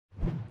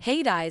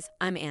Hey guys,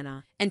 I'm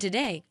Anna, and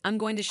today I'm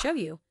going to show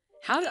you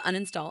how to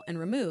uninstall and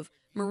remove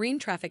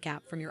MarineTraffic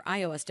App from your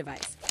iOS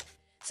device.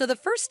 So the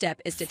first step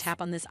is to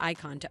tap on this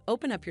icon to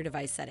open up your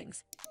device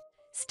settings.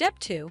 Step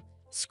 2,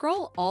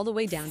 scroll all the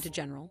way down to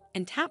General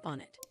and tap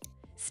on it.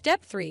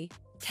 Step 3,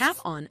 tap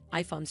on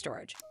iPhone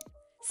storage.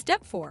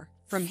 Step 4,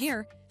 from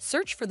here,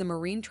 search for the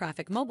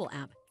MarineTraffic mobile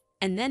app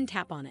and then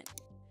tap on it.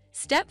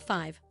 Step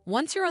 5,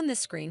 once you're on this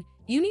screen,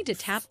 you need to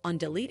tap on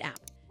Delete App.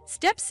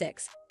 Step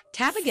 6,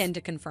 tap again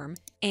to confirm,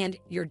 and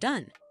you're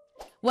done.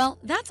 Well,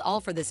 that's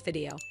all for this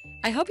video.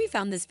 I hope you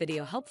found this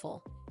video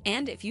helpful.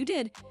 And if you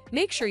did,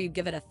 make sure you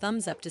give it a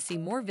thumbs up to see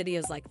more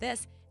videos like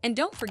this, and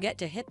don't forget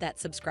to hit that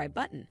subscribe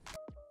button.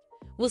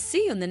 We'll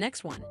see you in the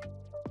next one.